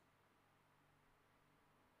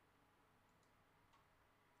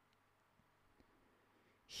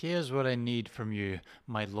Here's what I need from you,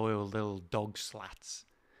 my loyal little dog slats.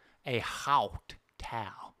 A hot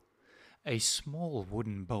towel. A small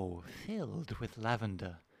wooden bowl filled with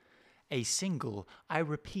lavender. A single, I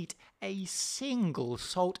repeat, a single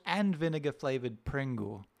salt and vinegar flavored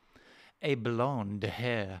Pringle. A blonde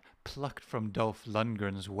hair plucked from Dolph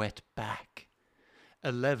Lundgren's wet back.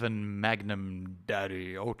 11 Magnum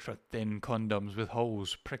Daddy ultra-thin condoms with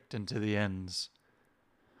holes pricked into the ends.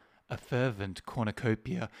 A fervent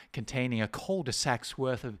cornucopia containing a cul-de-sac's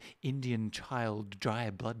worth of Indian child dry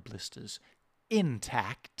blood blisters,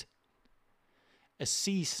 intact. A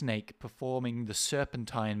sea snake performing the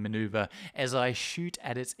serpentine maneuver as I shoot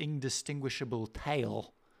at its indistinguishable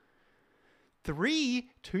tail. 3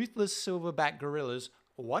 toothless silverback gorillas,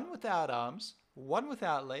 one without arms, one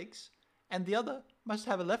without legs, and the other must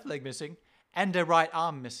have a left leg missing and a right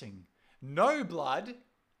arm missing. No blood.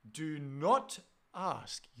 Do not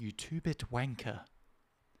ask, you 2-bit wanker.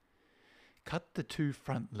 Cut the 2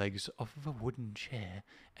 front legs off of a wooden chair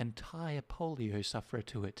and tie a polio sufferer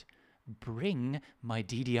to it. Bring my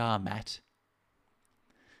DDR mat.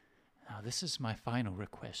 Now this is my final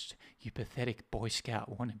request, you pathetic Boy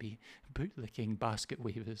Scout wannabe bootlicking basket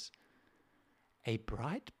weavers. A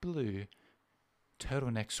bright blue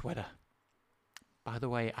turtleneck sweater. By the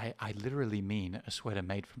way, I literally mean a sweater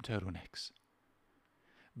made from turtlenecks.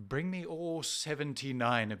 Bring me all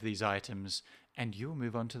 79 of these items, and you'll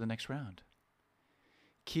move on to the next round.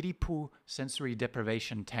 Kiddie Pool Sensory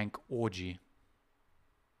Deprivation Tank Orgy.